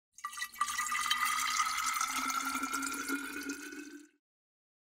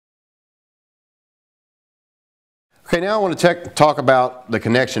Okay, now I want to talk about the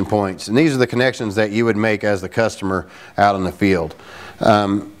connection points, and these are the connections that you would make as the customer out in the field.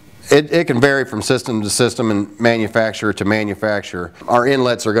 It can vary from system to system and manufacturer to manufacturer. Our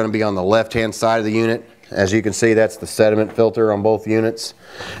inlets are going to be on the left-hand side of the unit. As you can see, that's the sediment filter on both units,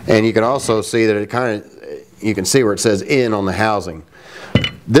 and you can also see that you can see where it says in on the housing.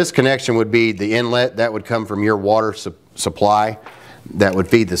 This connection would be the inlet that would come from your water supply that would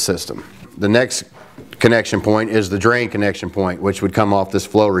feed the system. The next connection point is the drain connection point, which would come off this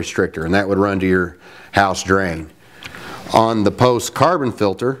flow restrictor, and that would run to your house drain. On the post carbon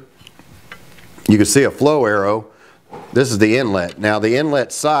filter, you can see a flow arrow. This is the inlet. Now the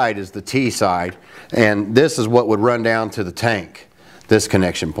inlet side is the T side, and this is what would run down to the tank, this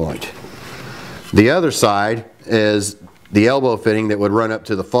connection point. The other side is the elbow fitting that would run up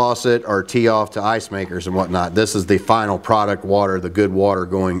to the faucet or tee off to ice makers and whatnot. This is the final product water, the good water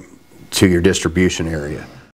going to your distribution area.